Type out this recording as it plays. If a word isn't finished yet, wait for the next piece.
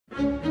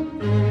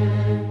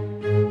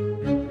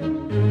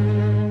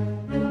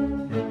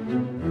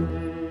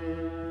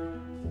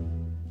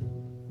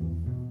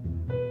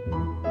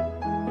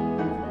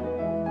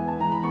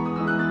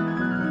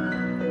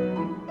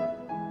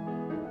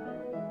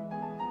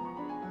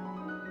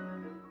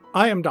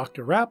I am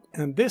Dr. Rapp,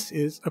 and this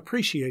is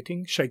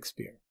Appreciating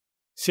Shakespeare,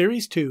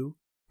 Series 2,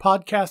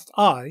 Podcast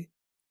I,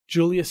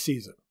 Julius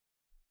Caesar.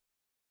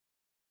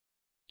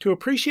 To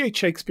appreciate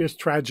Shakespeare's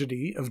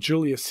tragedy of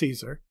Julius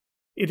Caesar,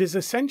 it is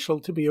essential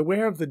to be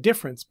aware of the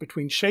difference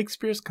between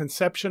Shakespeare's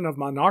conception of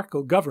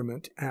monarchical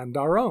government and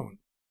our own.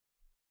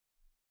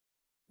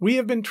 We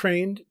have been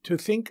trained to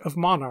think of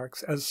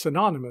monarchs as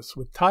synonymous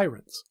with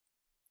tyrants,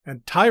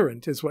 and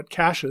tyrant is what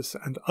Cassius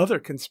and other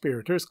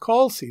conspirators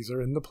call Caesar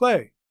in the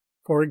play.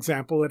 For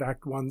example, at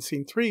Act 1,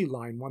 Scene 3,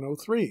 line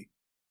 103.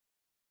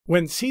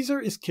 When Caesar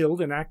is killed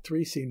in Act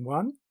 3, Scene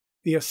 1,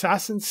 the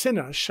assassin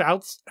Cinna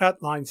shouts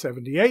at line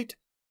 78,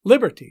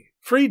 "Liberty,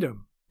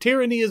 freedom,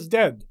 tyranny is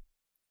dead."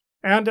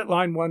 And at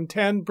line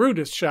 110,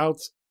 Brutus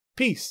shouts,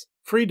 "Peace,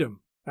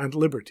 freedom, and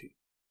liberty."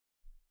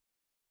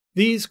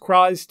 These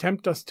cries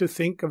tempt us to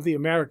think of the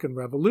American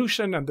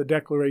Revolution and the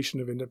Declaration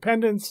of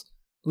Independence,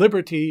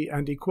 liberty,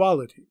 and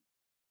equality.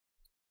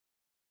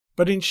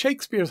 But in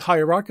Shakespeare's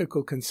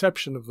hierarchical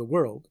conception of the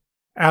world,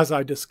 as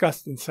I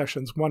discussed in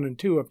sessions 1 and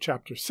 2 of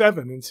Chapter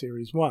 7 in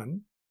Series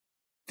 1,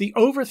 the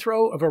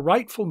overthrow of a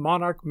rightful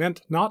monarch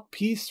meant not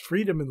peace,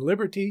 freedom, and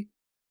liberty,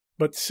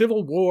 but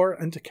civil war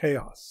and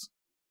chaos.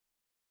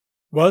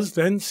 Was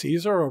then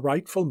Caesar a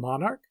rightful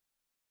monarch?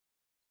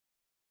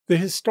 The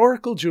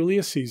historical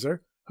Julius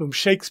Caesar, whom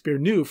Shakespeare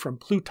knew from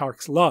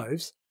Plutarch's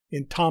Lives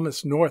in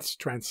Thomas North's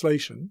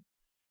translation,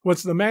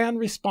 was the man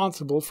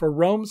responsible for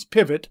Rome's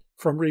pivot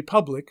from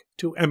republic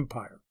to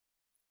empire.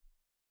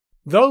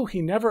 Though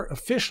he never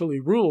officially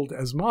ruled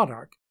as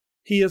monarch,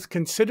 he is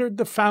considered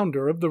the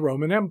founder of the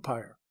Roman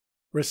Empire,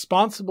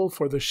 responsible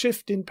for the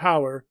shift in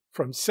power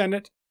from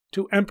Senate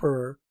to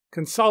emperor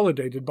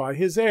consolidated by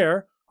his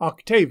heir,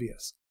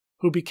 Octavius,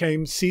 who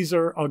became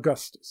Caesar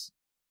Augustus.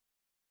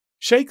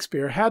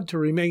 Shakespeare had to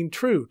remain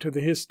true to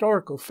the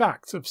historical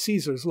facts of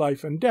Caesar's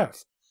life and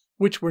death,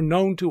 which were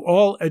known to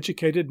all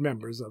educated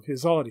members of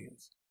his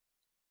audience.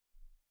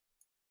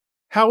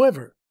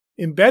 However,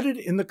 embedded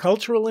in the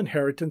cultural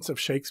inheritance of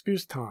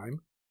Shakespeare's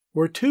time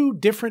were two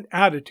different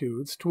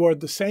attitudes toward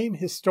the same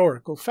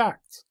historical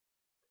facts.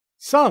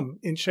 Some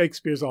in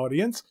Shakespeare's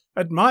audience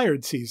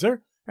admired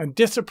Caesar and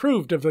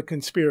disapproved of the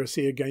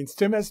conspiracy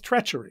against him as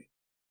treachery.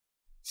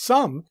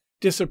 Some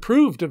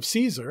disapproved of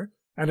Caesar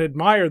and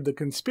admired the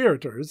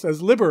conspirators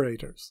as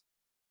liberators.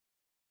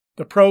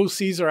 The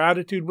pro-Caesar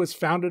attitude was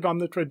founded on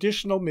the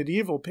traditional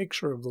medieval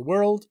picture of the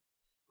world,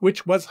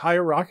 which was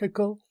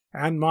hierarchical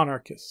and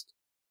monarchist.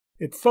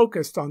 It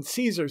focused on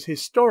Caesar's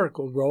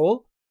historical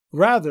role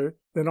rather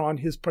than on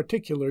his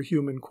particular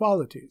human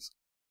qualities.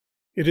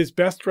 It is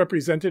best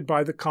represented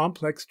by the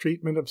complex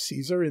treatment of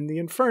Caesar in the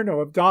Inferno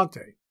of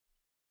Dante.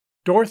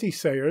 Dorothy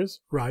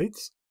Sayers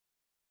writes,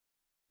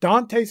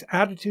 "Dante's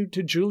attitude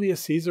to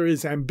Julius Caesar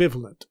is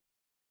ambivalent.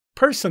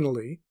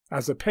 Personally,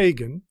 as a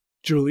pagan,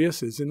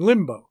 Julius is in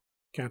limbo.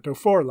 Canto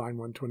 4, line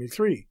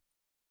 123.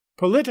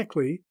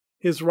 Politically,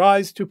 his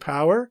rise to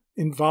power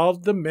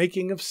involved the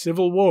making of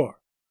civil war,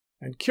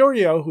 and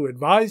Curio, who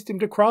advised him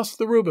to cross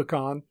the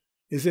Rubicon,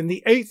 is in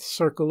the 8th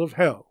circle of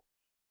hell.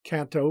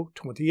 Canto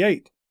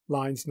 28,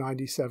 lines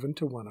 97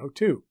 to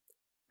 102.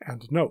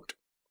 And note.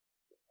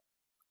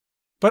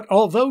 But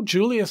although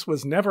Julius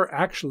was never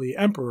actually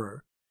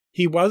emperor,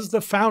 he was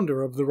the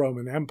founder of the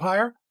Roman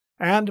Empire,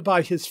 and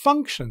by his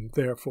function,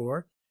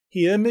 therefore,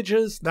 he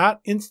images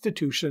that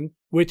institution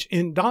which,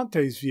 in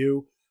Dante's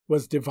view,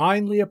 was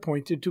divinely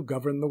appointed to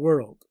govern the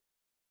world.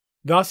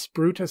 Thus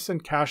Brutus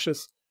and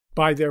Cassius,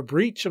 by their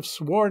breach of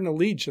sworn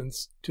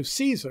allegiance to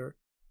Caesar,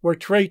 were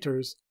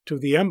traitors to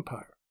the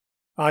empire,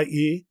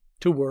 i.e.,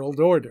 to world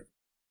order.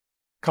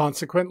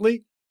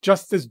 Consequently,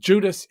 just as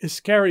Judas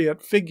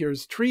Iscariot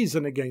figures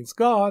treason against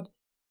God,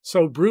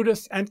 so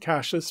Brutus and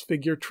Cassius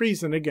figure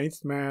treason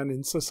against man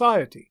in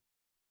society.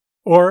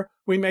 Or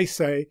we may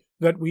say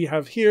that we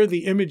have here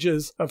the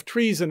images of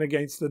treason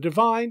against the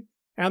divine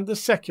and the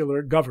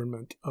secular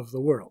government of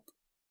the world.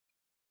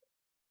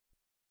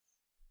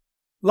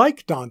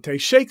 Like Dante,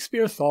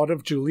 Shakespeare thought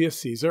of Julius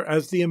Caesar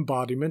as the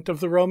embodiment of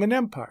the Roman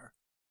Empire,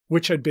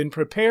 which had been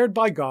prepared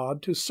by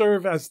God to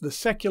serve as the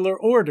secular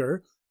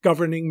order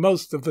governing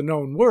most of the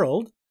known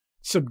world,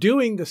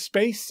 subduing the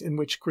space in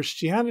which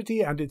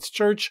Christianity and its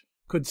church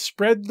could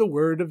spread the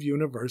word of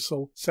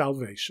universal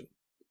salvation.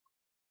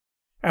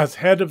 As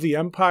head of the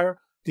empire,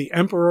 the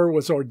emperor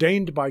was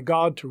ordained by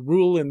God to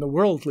rule in the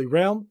worldly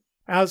realm,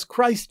 as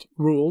Christ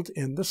ruled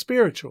in the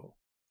spiritual.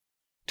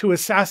 To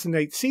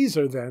assassinate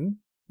Caesar, then,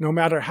 no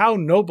matter how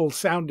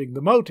noble-sounding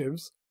the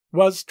motives,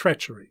 was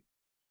treachery,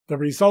 the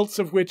results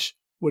of which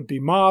would be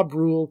mob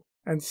rule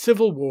and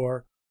civil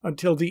war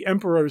until the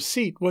emperor's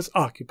seat was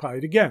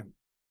occupied again.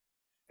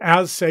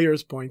 As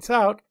Sayers points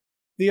out,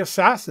 the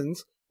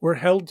assassins were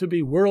held to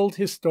be world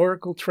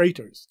historical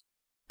traitors,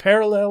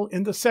 parallel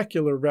in the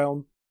secular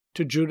realm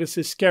to Judas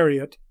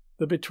Iscariot,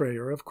 the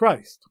betrayer of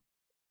Christ.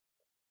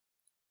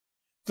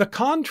 The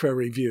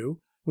contrary view,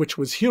 which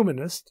was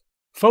humanist,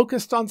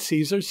 focused on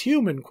Caesar's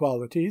human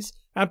qualities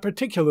and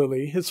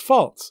particularly his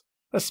faults,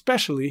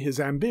 especially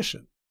his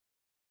ambition.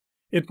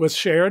 It was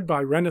shared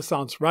by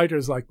Renaissance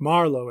writers like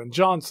Marlowe and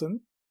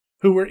Johnson,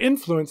 who were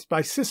influenced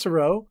by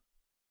Cicero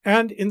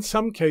and, in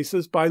some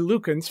cases, by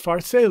Lucan's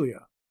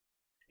Pharsalia.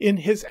 In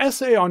his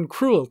essay on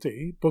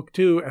cruelty, Book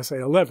 2,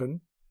 Essay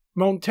 11,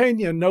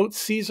 Montaigne notes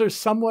Caesar's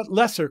somewhat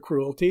lesser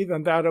cruelty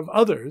than that of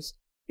others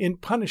in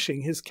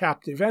punishing his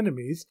captive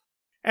enemies,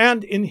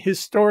 and in his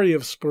Story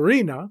of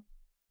Spurina,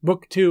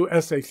 Book 2,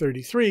 Essay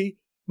 33,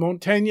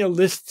 Montaigne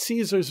lists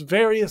Caesar's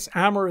various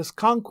amorous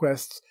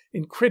conquests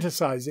in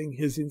criticizing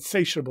his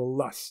insatiable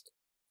lust.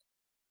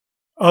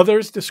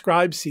 Others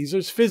describe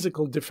Caesar's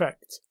physical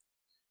defects.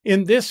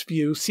 In this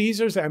view,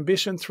 Caesar's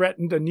ambition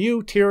threatened a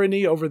new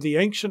tyranny over the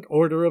ancient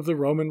order of the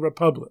Roman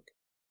Republic.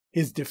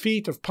 His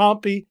defeat of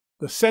Pompey,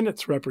 the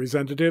Senate's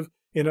representative,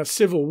 in a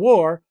civil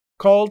war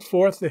called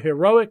forth the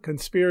heroic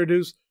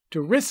conspirators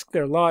to risk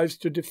their lives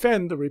to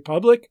defend the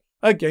Republic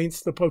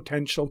against the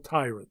potential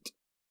tyrant.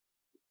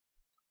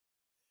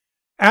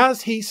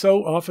 As he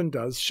so often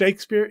does,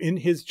 Shakespeare in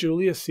his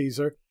Julius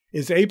Caesar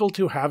is able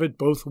to have it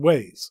both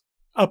ways,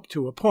 up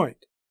to a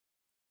point.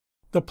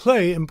 The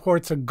play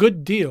imports a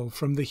good deal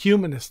from the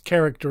humanist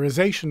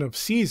characterization of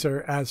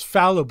Caesar as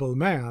fallible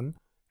man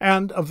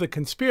and of the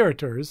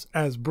conspirators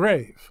as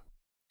brave.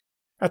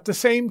 At the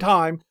same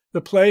time,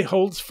 the play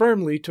holds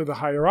firmly to the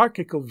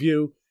hierarchical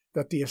view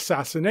that the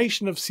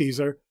assassination of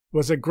Caesar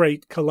was a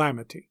great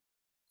calamity.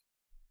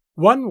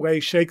 One way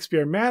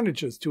Shakespeare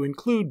manages to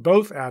include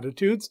both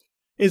attitudes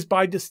is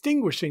by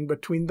distinguishing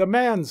between the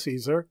man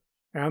Caesar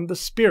and the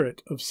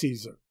spirit of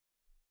Caesar.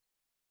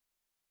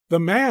 The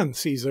man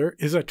Caesar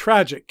is a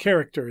tragic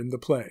character in the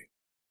play.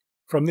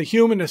 From the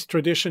humanist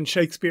tradition,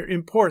 Shakespeare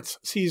imports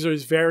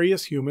Caesar's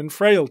various human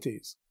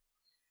frailties.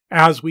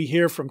 As we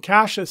hear from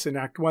Cassius in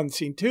Act 1,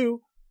 Scene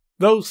 2,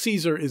 though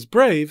Caesar is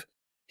brave,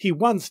 he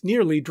once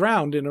nearly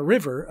drowned in a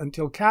river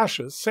until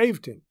Cassius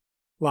saved him,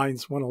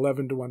 lines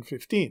 111 to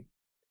 115.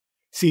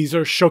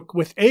 Caesar shook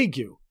with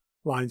ague,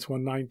 lines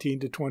 119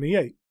 to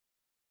 28.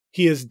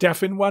 He is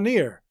deaf in one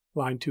ear,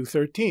 line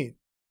 213.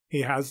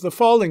 He has the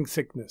falling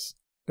sickness,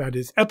 that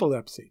is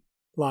epilepsy,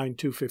 line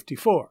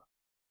 254.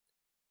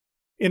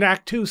 In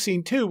Act 2,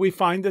 Scene 2, we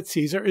find that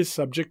Caesar is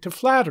subject to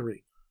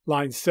flattery,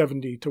 lines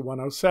 70 to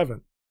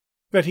 107.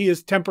 That he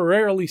is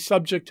temporarily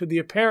subject to the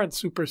apparent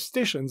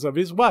superstitions of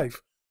his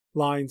wife,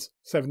 lines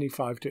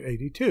 75 to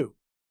 82.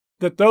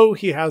 That though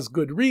he has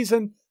good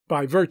reason,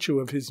 by virtue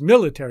of his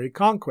military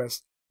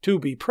conquest, to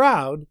be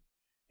proud,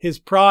 his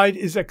pride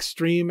is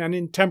extreme and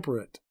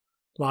intemperate,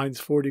 lines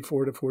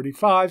 44 to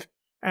 45,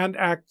 and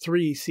Act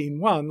 3, Scene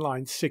 1,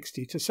 lines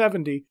 60 to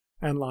 70,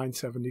 and line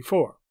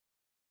 74.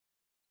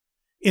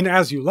 In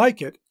As You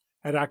Like It,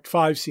 at Act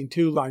 5, Scene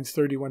 2, lines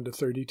 31 to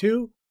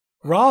 32,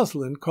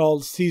 Rosalind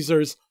calls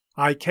Caesar's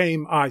 "I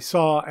came, I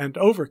saw, and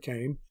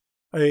overcame"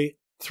 a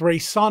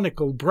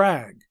thrasonical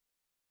brag.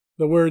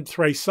 The word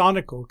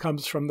thrasonical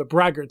comes from the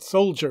braggart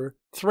soldier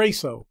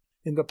Thraso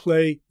in the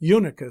play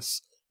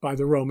Eunuchus by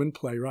the Roman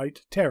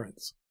playwright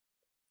Terence.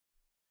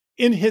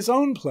 In his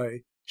own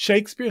play,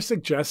 Shakespeare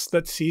suggests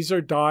that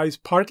Caesar dies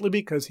partly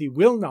because he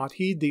will not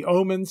heed the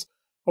omens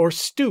or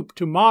stoop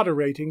to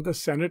moderating the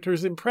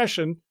senator's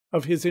impression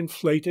of his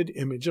inflated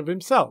image of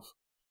himself,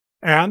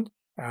 and,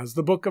 as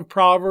the book of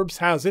Proverbs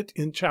has it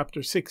in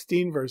chapter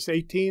 16, verse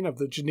 18 of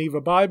the Geneva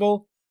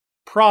Bible,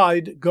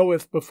 pride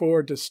goeth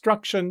before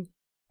destruction,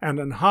 and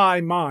an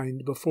high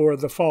mind before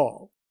the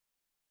fall.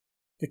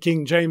 The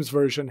King James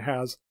Version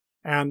has,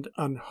 and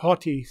an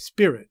haughty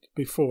spirit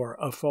before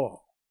a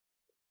fall.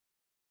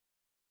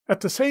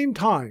 At the same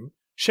time,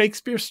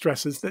 Shakespeare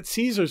stresses that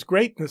Caesar's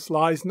greatness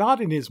lies not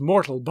in his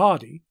mortal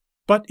body,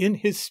 but in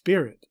his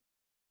spirit,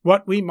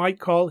 what we might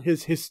call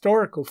his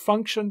historical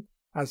function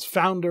as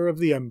founder of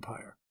the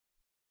empire.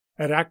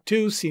 At Act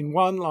 2, Scene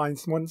 1,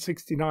 lines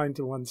 169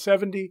 to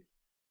 170,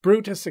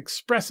 Brutus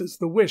expresses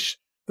the wish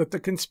that the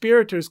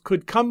conspirators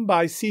could come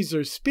by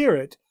Caesar's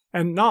spirit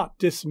and not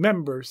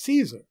dismember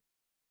Caesar.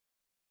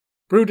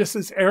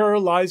 Brutus's error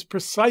lies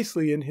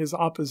precisely in his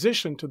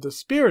opposition to the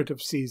spirit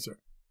of Caesar,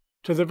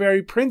 to the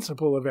very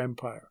principle of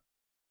empire.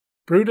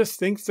 Brutus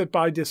thinks that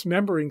by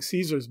dismembering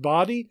Caesar's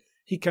body,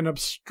 he can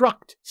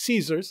obstruct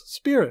Caesar's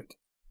spirit.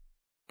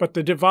 But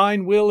the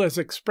divine will, as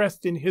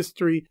expressed in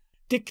history,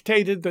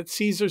 dictated that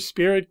Caesar's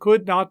spirit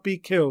could not be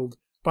killed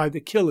by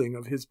the killing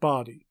of his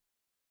body.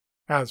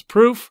 As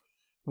proof,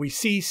 we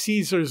see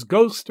Caesar's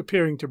ghost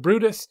appearing to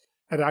Brutus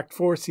at Act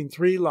 4, Scene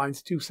 3,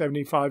 lines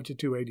 275 to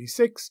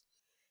 286,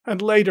 and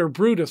later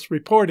Brutus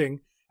reporting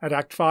at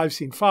Act 5,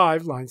 Scene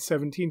 5, lines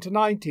 17 to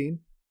 19,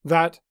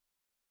 that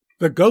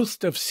 "The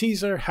ghost of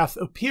Caesar hath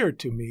appeared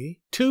to me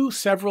 2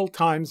 several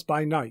times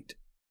by night,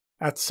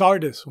 at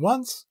Sardis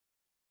once,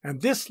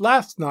 and this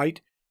last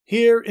night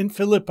here in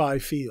Philippi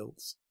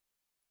fields."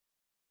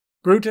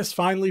 Brutus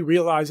finally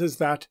realizes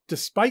that,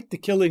 despite the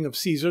killing of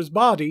Caesar's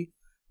body,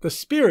 the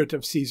spirit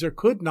of Caesar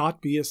could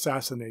not be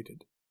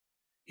assassinated.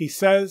 He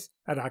says,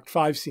 at Act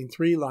 5, Scene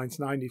 3, lines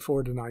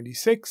 94 to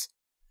 96,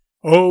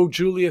 "O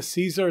Julius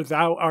Caesar,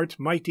 thou art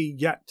mighty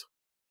yet.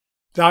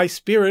 Thy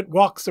spirit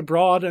walks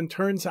abroad and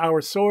turns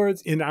our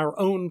swords in our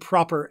own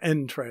proper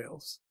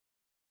entrails."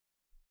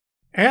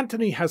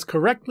 Antony has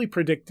correctly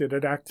predicted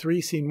at Act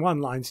 3, Scene 1,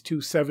 lines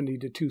 270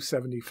 to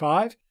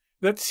 275,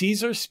 that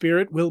Caesar's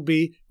spirit will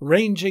be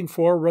ranging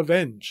for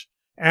revenge,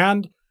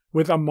 and,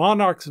 with a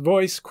monarch's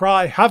voice,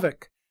 cry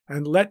havoc,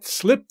 and let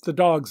slip the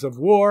dogs of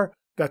war,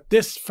 that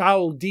this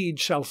foul deed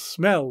shall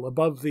smell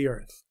above the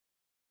earth.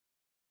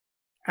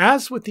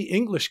 As with the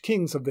English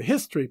kings of the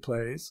history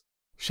plays,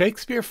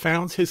 Shakespeare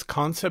founds his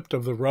concept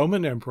of the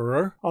Roman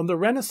emperor on the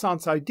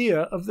Renaissance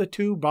idea of the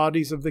two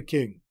bodies of the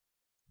king.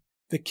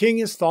 The king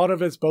is thought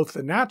of as both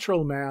the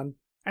natural man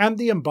and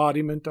the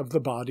embodiment of the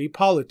body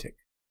politic.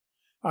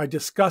 I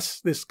discuss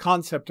this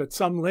concept at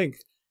some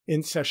length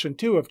in Session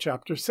 2 of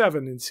Chapter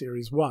 7 in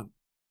Series 1.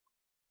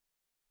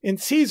 In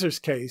Caesar's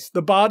case,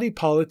 the body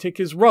politic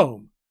is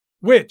Rome,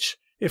 which,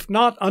 if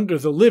not under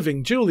the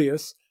living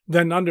Julius,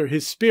 then under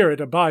his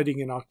spirit abiding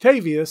in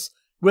Octavius,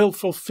 will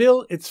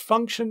fulfill its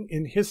function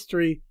in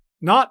history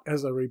not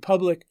as a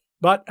republic,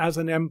 but as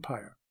an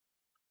empire.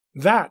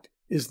 That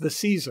is the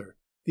Caesar,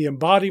 the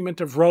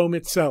embodiment of Rome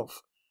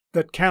itself,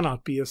 that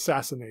cannot be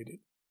assassinated.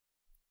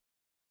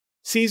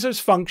 Caesar's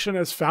function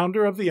as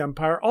founder of the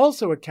empire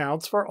also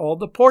accounts for all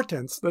the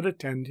portents that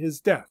attend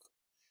his death.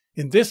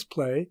 In this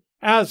play,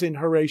 as in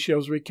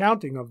Horatio's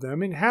recounting of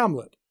them in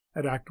Hamlet,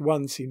 at Act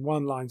 1, Scene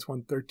 1, lines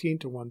 113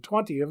 to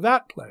 120 of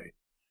that play,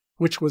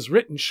 which was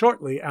written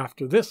shortly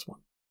after this one.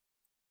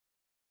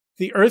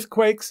 The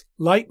earthquakes,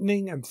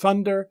 lightning and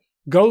thunder,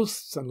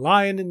 ghosts and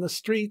lion in the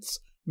streets,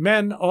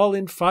 men all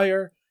in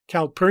fire,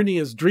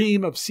 Calpurnia's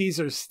dream of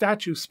Caesar's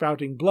statue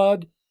spouting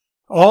blood,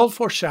 all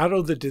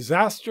foreshadow the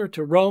disaster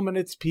to Rome and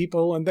its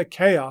people and the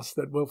chaos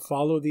that will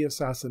follow the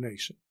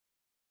assassination.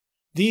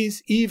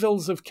 These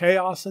evils of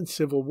chaos and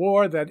civil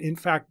war that in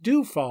fact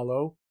do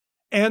follow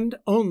end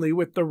only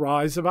with the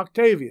rise of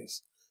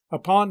Octavius,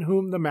 upon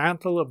whom the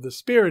mantle of the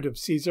spirit of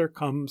Caesar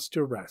comes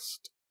to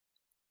rest.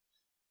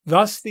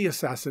 Thus the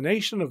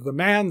assassination of the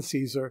man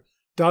Caesar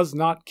does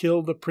not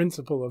kill the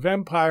principle of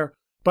empire,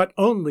 but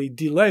only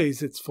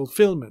delays its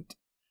fulfillment,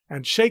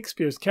 and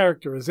Shakespeare's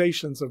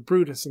characterizations of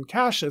Brutus and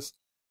Cassius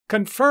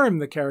confirm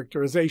the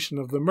characterization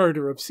of the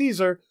murder of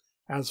Caesar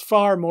as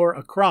far more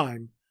a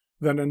crime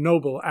than a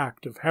noble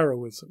act of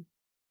heroism.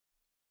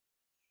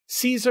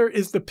 Caesar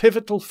is the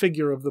pivotal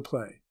figure of the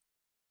play,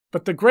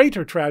 but the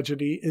greater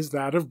tragedy is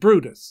that of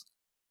Brutus,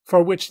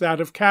 for which that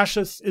of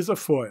Cassius is a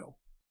foil.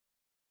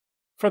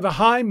 For the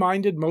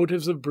high-minded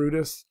motives of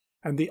Brutus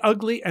and the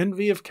ugly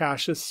envy of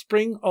Cassius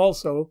spring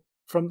also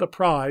from the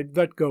pride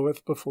that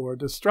goeth before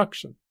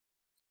destruction.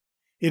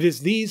 It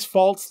is these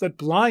faults that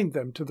blind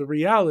them to the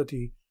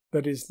reality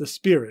that is the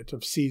spirit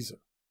of Caesar.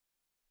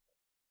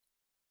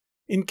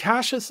 In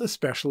Cassius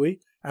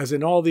especially, as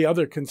in all the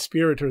other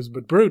conspirators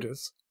but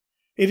Brutus,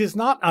 it is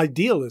not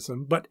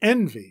idealism but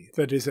envy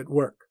that is at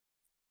work.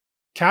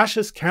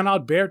 Cassius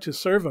cannot bear to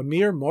serve a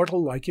mere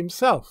mortal like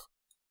himself.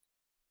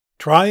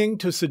 Trying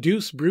to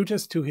seduce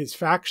Brutus to his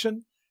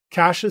faction,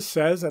 Cassius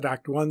says at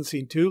Act 1,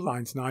 Scene 2,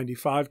 lines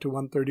 95 to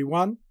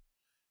 131,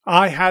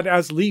 "I had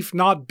as lief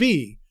not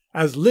be,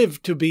 as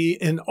live to be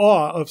in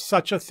awe of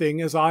such a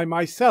thing as I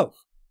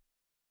myself.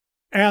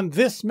 And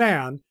this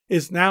man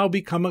is now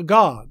become a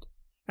god,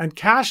 and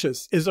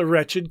Cassius is a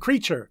wretched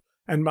creature,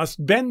 and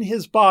must bend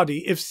his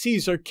body if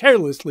Caesar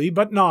carelessly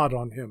but nod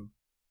on him.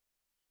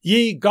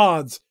 Ye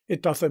gods,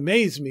 it doth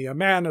amaze me a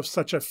man of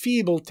such a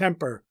feeble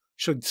temper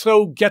should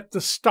so get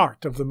the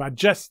start of the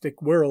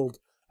majestic world,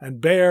 and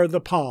bear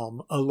the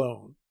palm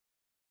alone."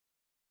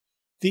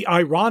 The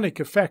ironic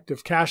effect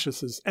of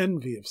Cassius's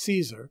envy of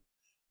Caesar,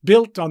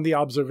 built on the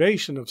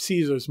observation of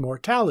Caesar's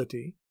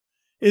mortality,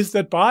 is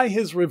that by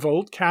his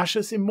revolt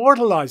Cassius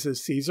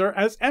immortalizes Caesar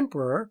as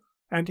emperor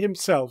and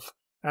himself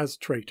as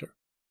traitor.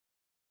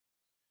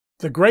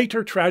 The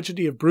greater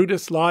tragedy of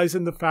Brutus lies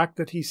in the fact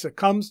that he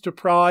succumbs to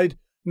pride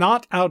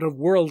not out of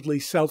worldly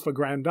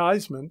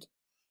self-aggrandizement,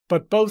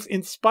 but both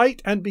in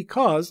spite and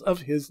because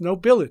of his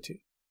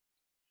nobility.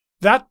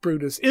 That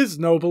Brutus is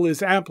noble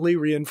is amply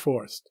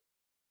reinforced.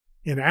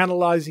 In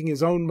analyzing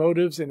his own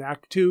motives in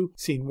Act 2,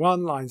 Scene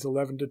 1, lines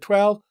 11 to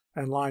 12,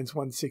 and lines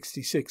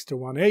 166 to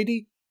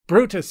 180,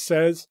 Brutus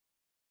says,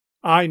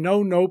 "I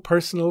know no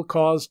personal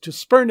cause to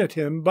spurn at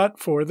him but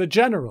for the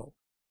general.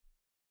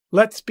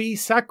 Let's be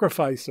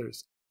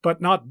sacrificers,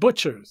 but not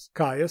butchers,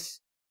 Caius.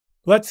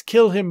 Let's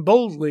kill him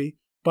boldly,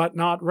 but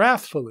not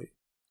wrathfully.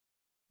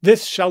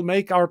 This shall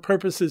make our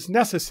purposes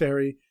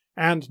necessary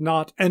and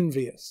not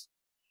envious,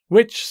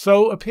 which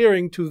so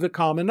appearing to the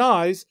common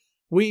eyes,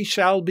 we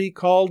shall be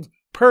called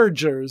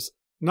purgers,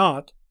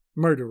 not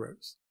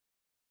murderers."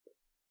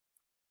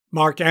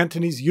 Mark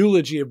Antony's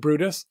eulogy of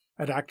Brutus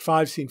at Act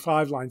 5, Scene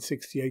 5, lines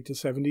 68 to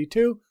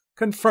 72,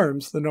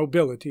 confirms the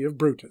nobility of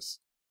Brutus.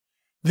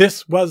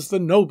 This was the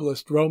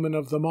noblest Roman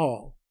of them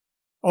all.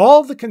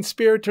 All the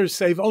conspirators,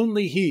 save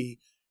only he,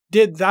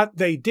 did that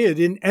they did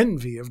in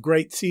envy of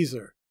great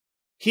Caesar.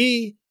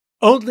 He,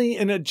 only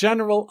in a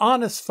general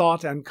honest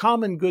thought and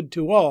common good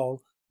to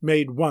all,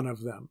 made one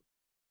of them.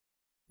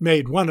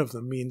 Made one of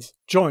them means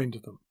joined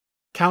them,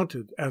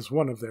 counted as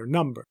one of their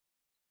number.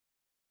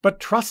 But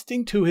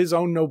trusting to his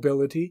own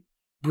nobility,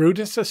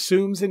 Brutus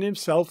assumes in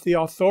himself the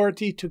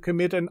authority to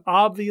commit an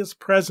obvious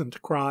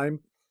present crime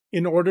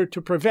in order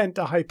to prevent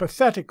a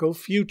hypothetical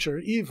future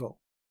evil.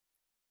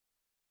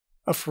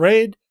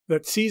 Afraid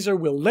that Caesar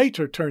will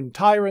later turn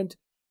tyrant,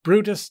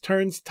 Brutus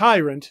turns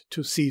tyrant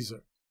to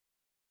Caesar.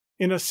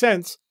 In a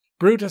sense,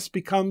 Brutus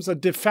becomes a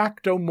de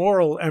facto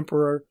moral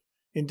emperor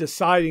in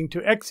deciding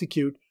to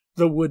execute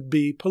the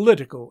would-be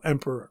political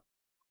emperor.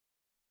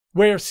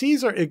 Where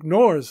Caesar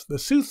ignores the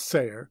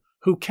soothsayer,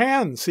 who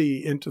can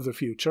see into the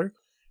future,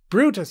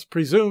 Brutus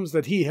presumes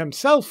that he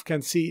himself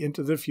can see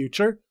into the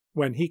future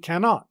when he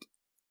cannot.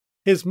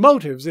 His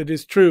motives, it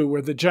is true,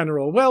 were the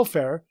general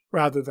welfare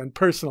rather than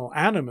personal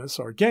animus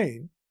or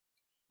gain,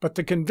 but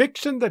the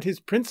conviction that his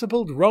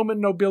principled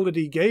Roman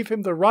nobility gave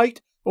him the right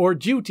or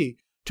duty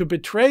to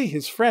betray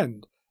his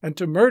friend and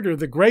to murder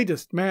the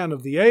greatest man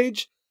of the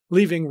age,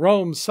 leaving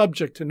Rome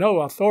subject to no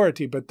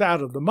authority but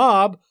that of the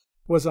mob,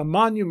 was a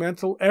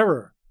monumental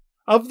error,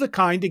 of the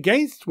kind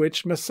against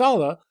which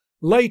Messala,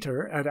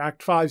 later, at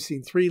Act 5,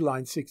 Scene 3,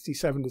 lines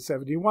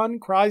 67-71,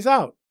 cries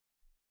out,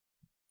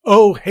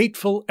 "O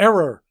hateful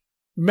error,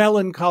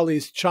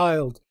 melancholy's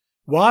child,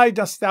 why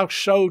dost thou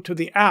show to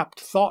the apt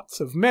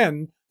thoughts of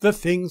men the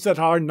things that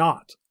are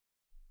not?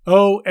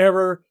 O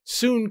error,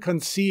 soon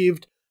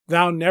conceived,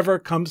 thou never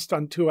comest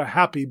unto a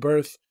happy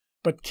birth,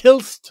 but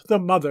kill'st the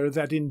mother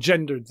that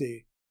engendered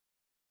thee."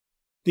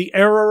 The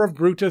error of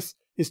Brutus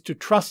is to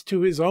trust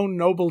to his own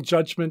noble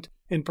judgment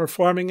in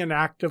performing an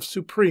act of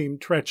supreme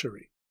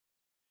treachery.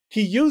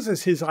 He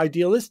uses his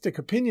idealistic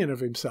opinion of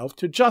himself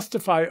to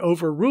justify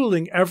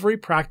overruling every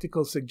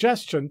practical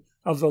suggestion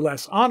of the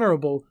less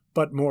honorable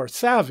but more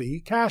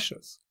savvy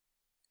Cassius.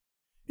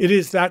 It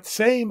is that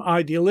same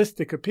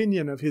idealistic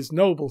opinion of his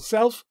noble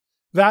self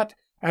that,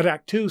 at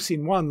Act 2,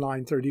 Scene 1,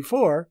 line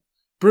 34,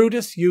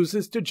 Brutus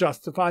uses to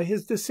justify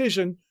his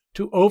decision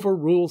to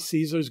overrule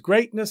Caesar's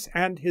greatness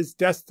and his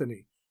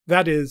destiny,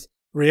 that is,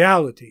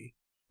 reality,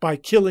 by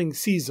killing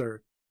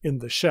Caesar in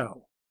the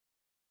shell.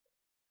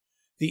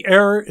 The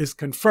error is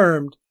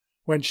confirmed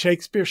when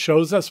Shakespeare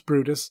shows us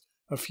Brutus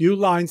a few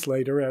lines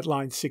later at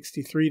lines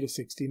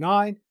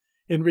 63-69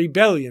 in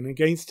rebellion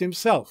against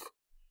himself,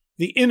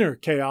 the inner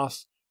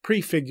chaos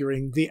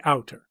prefiguring the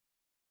outer.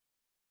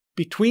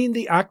 Between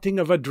the acting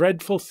of a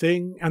dreadful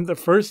thing and the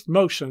first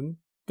motion,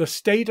 the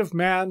state of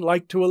man,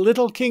 like to a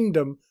little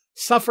kingdom,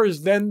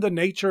 suffers then the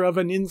nature of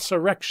an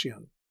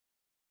insurrection.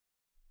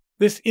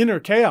 This inner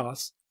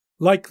chaos,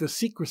 like the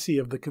secrecy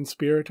of the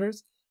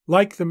conspirators,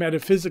 like the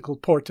metaphysical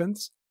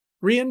portents,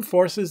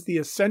 reinforces the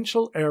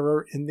essential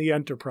error in the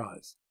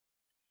enterprise.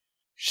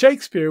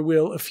 Shakespeare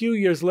will, a few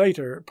years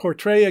later,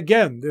 portray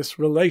again this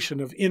relation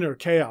of inner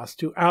chaos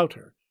to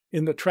outer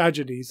in the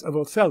tragedies of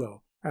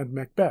Othello and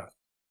Macbeth.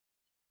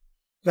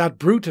 That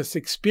Brutus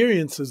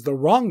experiences the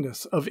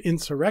wrongness of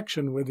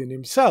insurrection within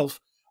himself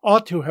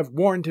ought to have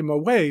warned him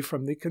away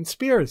from the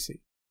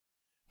conspiracy.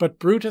 But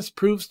Brutus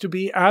proves to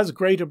be as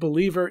great a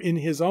believer in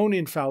his own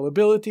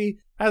infallibility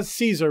as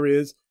Caesar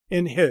is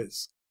in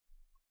his.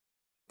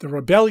 The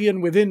rebellion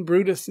within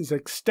Brutus is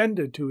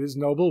extended to his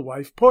noble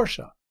wife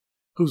Portia,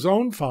 whose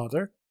own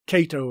father,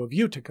 Cato of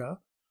Utica,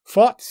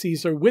 fought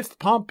Caesar with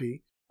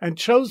Pompey and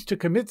chose to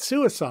commit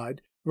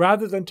suicide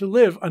rather than to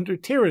live under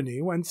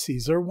tyranny when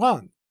Caesar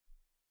won.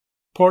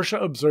 Portia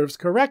observes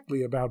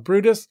correctly about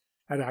Brutus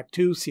at Act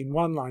 2, Scene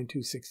 1, line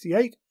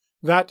 268,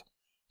 that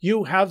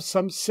you have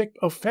some sick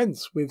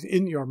offense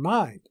within your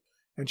mind,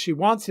 and she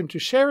wants him to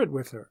share it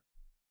with her.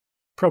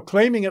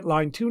 Proclaiming at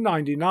line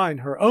 299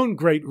 her own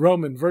great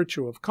Roman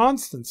virtue of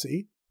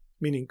constancy,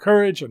 meaning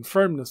courage and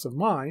firmness of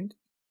mind,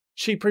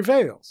 she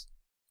prevails.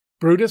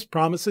 Brutus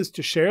promises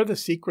to share the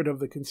secret of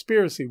the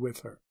conspiracy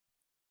with her.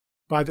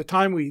 By the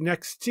time we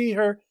next see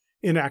her,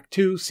 in Act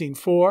 2, Scene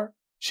 4,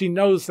 she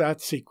knows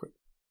that secret.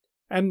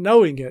 And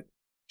knowing it,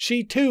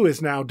 she too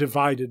is now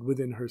divided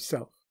within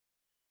herself.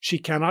 She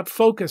cannot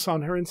focus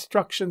on her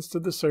instructions to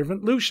the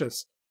servant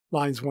Lucius,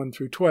 lines 1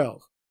 through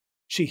 12.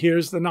 She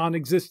hears the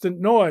non-existent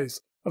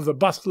noise of the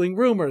bustling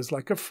rumors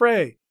like a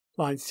fray,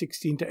 lines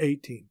 16 to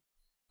 18.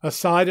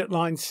 Aside at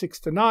lines 6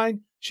 to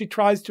 9, she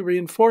tries to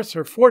reinforce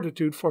her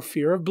fortitude for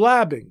fear of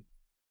blabbing.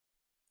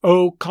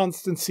 O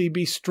constancy,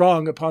 be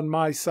strong upon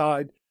my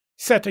side.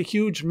 Set a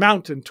huge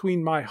mountain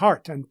tween my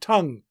heart and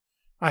tongue.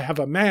 I have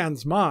a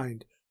man's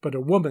mind, but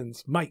a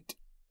woman's might.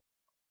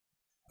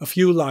 A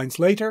few lines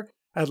later,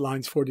 at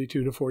lines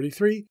 42 to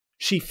 43,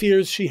 she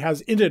fears she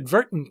has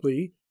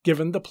inadvertently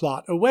given the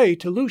plot away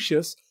to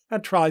Lucius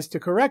and tries to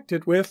correct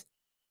it with,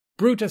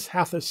 Brutus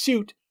hath a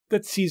suit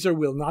that Caesar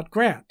will not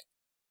grant,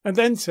 and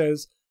then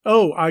says,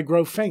 Oh, I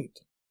grow faint.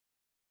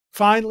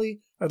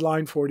 Finally, at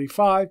line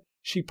 45,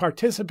 she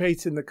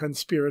participates in the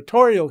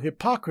conspiratorial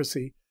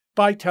hypocrisy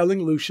by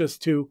telling Lucius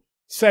to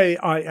say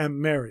I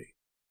am merry.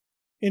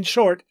 In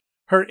short,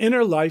 her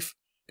inner life,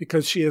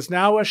 because she is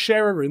now a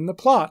sharer in the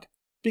plot,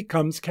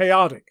 becomes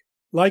chaotic,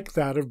 like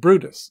that of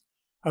Brutus,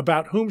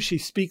 about whom she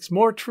speaks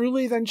more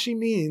truly than she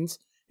means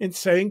in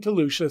saying to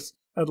Lucius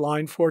at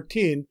line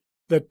 14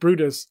 that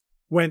Brutus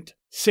went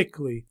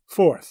sickly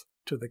forth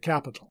to the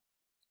Capitol.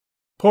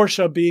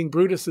 Portia being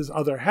Brutus's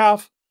other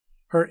half,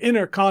 her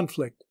inner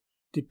conflict,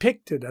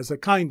 depicted as a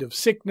kind of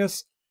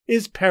sickness,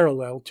 is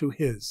parallel to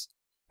his,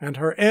 and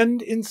her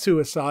end in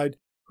suicide,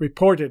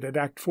 reported at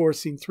Act 4,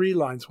 Scene 3,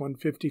 lines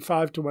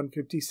 155 to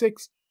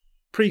 156,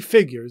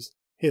 prefigures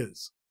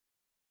his.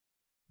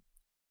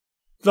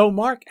 Though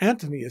Mark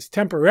Antony is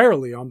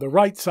temporarily on the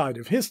right side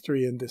of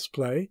history in this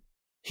play,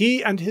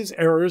 he and his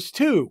errors,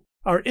 too,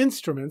 are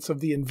instruments of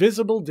the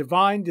invisible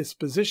divine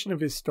disposition of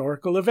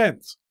historical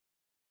events.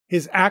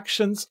 His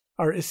actions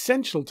are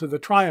essential to the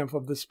triumph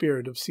of the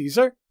spirit of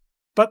Caesar,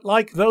 but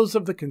like those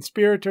of the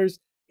conspirators,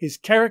 his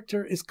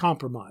character is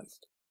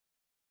compromised.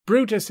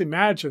 Brutus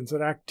imagines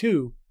at Act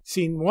 2,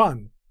 Scene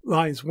 1,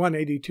 lines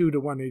 182 to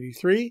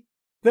 183,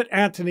 that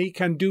Antony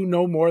can do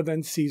no more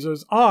than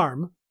Caesar's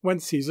arm when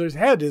Caesar's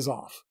head is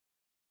off.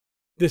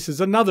 This is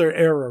another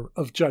error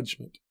of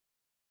judgment.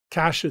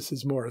 Cassius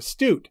is more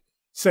astute,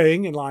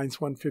 saying in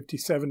lines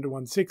 157 to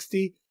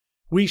 160,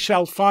 "We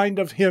shall find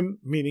of him,"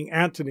 meaning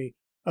Antony,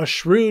 "a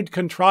shrewd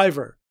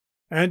contriver,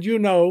 and you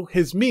know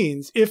his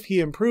means, if he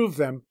improve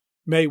them,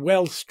 may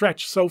well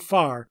stretch so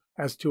far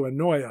as to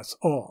annoy us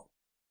all."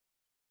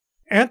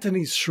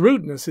 Antony's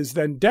shrewdness is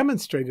then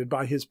demonstrated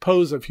by his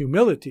pose of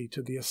humility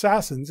to the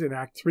assassins in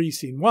Act 3,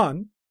 Scene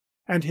 1,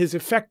 and his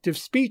effective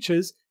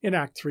speeches in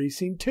Act 3,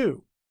 Scene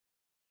 2.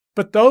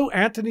 But though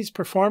Antony's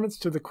performance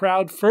to the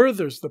crowd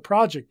furthers the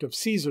project of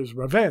Caesar's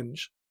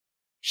revenge,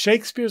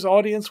 Shakespeare's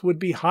audience would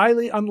be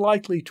highly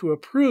unlikely to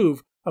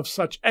approve of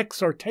such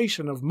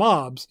exhortation of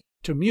mobs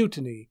to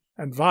mutiny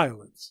and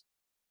violence.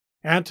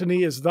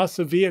 Antony is thus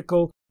a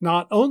vehicle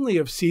not only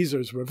of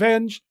Caesar's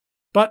revenge,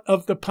 but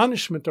of the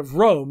punishment of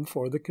Rome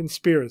for the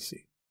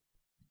conspiracy.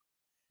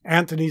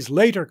 Antony's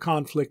later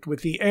conflict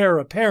with the heir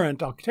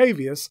apparent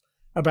Octavius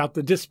about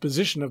the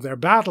disposition of their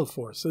battle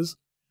forces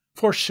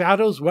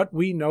foreshadows what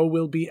we know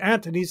will be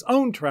Antony's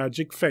own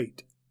tragic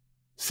fate: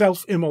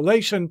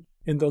 self-immolation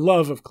in the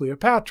love of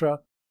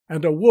Cleopatra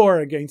and a war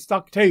against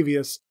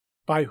Octavius,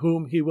 by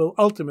whom he will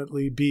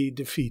ultimately be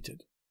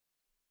defeated.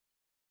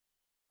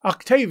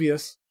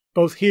 Octavius,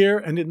 both here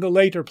and in the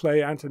later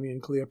play Antony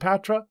and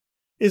Cleopatra,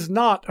 is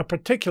not a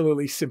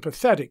particularly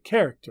sympathetic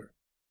character.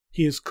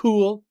 He is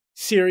cool,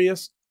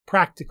 serious,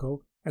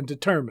 practical, and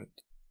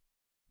determined.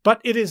 But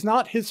it is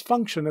not his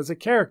function as a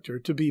character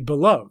to be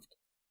beloved.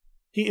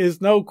 He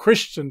is no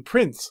Christian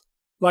prince,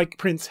 like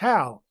Prince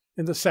Hal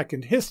in the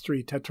Second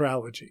History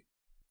tetralogy.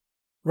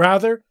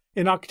 Rather,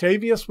 in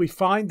Octavius we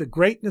find the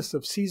greatness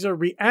of Caesar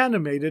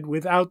reanimated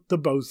without the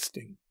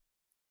boasting.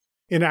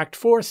 In Act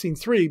 4, Scene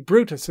 3,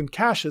 Brutus and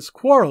Cassius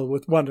quarrel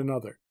with one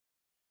another.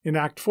 In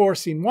Act 4,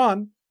 Scene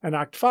 1, and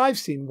Act 5,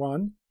 Scene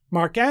 1,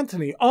 Mark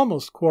Antony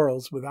almost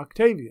quarrels with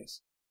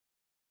Octavius.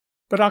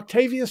 But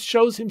Octavius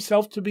shows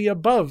himself to be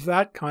above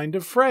that kind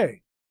of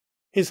fray,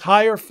 his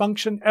higher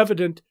function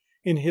evident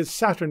in his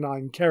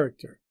saturnine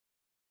character.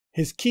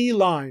 His key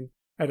line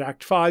at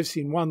Act 5,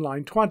 Scene 1,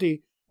 line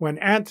 20, when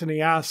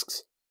Antony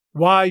asks,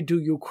 "Why do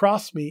you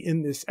cross me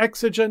in this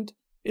exigent?"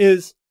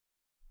 is,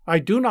 "I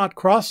do not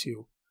cross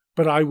you,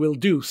 but I will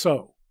do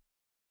so."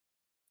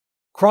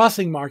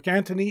 Crossing Mark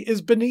Antony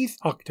is beneath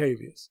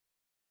Octavius.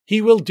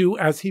 He will do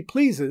as he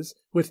pleases,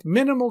 with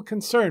minimal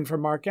concern for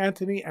Mark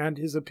Antony and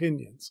his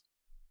opinions.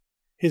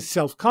 His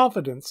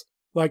self-confidence,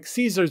 like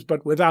Caesar's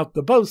but without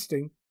the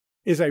boasting,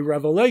 is a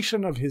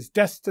revelation of his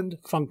destined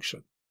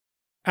function.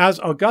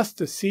 As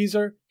Augustus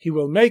Caesar, he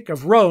will make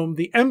of Rome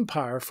the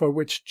empire for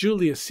which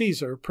Julius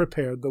Caesar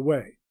prepared the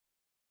way.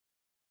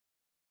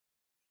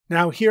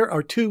 Now here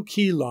are two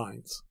key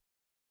lines.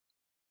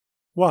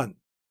 1.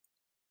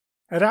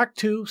 At Act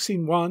 2,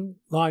 Scene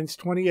 1, lines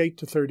 28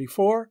 to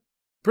 34,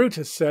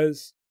 Brutus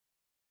says,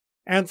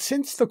 "And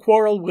since the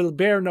quarrel will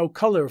bear no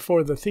colour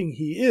for the thing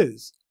he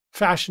is,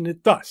 fashion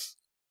it thus,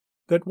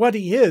 that what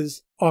he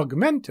is,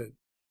 augmented,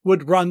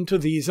 would run to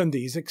these and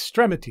these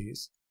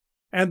extremities,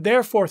 and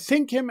therefore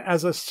think him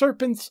as a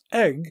serpent's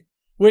egg,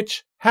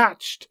 which,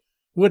 hatched,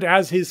 would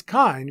as his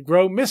kind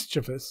grow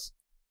mischievous,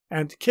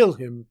 and kill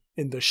him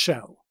in the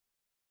shell."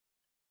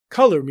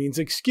 Colour means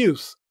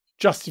excuse,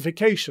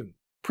 justification,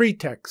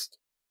 pretext,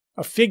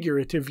 a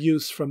figurative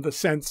use from the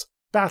sense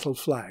battle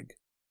flag.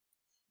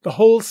 The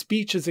whole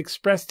speech is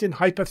expressed in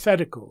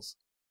hypotheticals.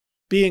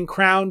 Being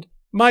crowned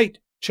might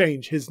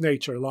change his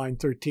nature, line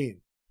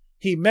 13.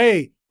 He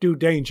may do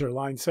danger,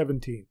 line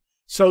 17.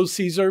 So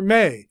Caesar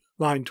may,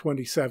 line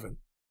 27.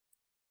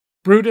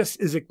 Brutus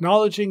is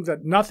acknowledging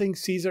that nothing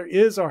Caesar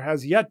is or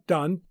has yet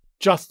done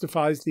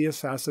justifies the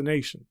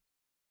assassination.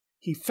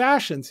 He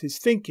fashions his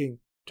thinking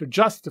to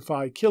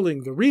justify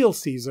killing the real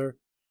Caesar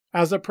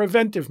as a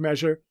preventive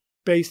measure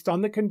based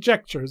on the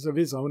conjectures of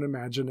his own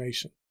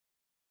imagination.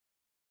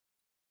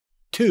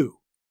 2.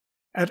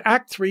 At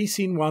Act 3,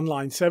 Scene 1,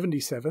 line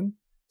 77,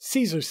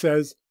 Caesar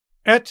says,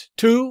 "Et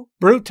tu,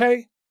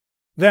 Brute?"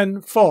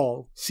 Then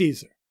fall,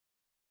 Caesar.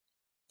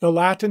 The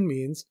Latin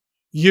means,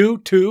 "You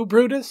too,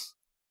 Brutus?"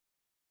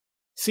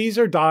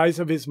 Caesar dies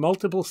of his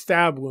multiple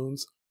stab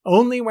wounds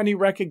only when he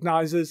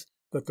recognizes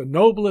that the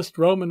noblest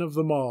Roman of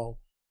them all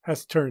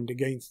has turned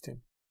against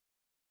him.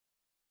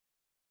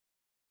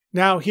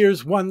 Now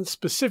here's one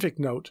specific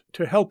note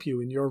to help you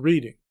in your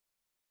reading.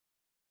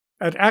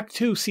 At Act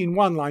 2, Scene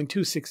 1, line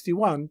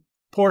 261,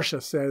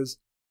 Portia says,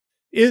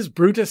 "Is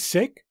Brutus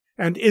sick,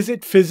 and is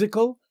it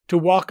physical to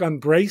walk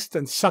unbraced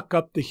and suck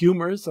up the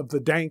humours of the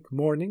dank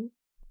morning?"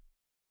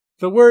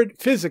 The word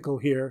physical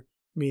here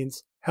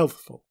means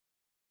healthful.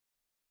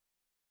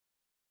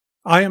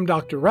 I am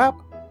Dr. Rapp,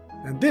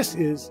 and this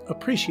is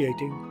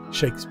Appreciating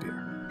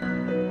Shakespeare.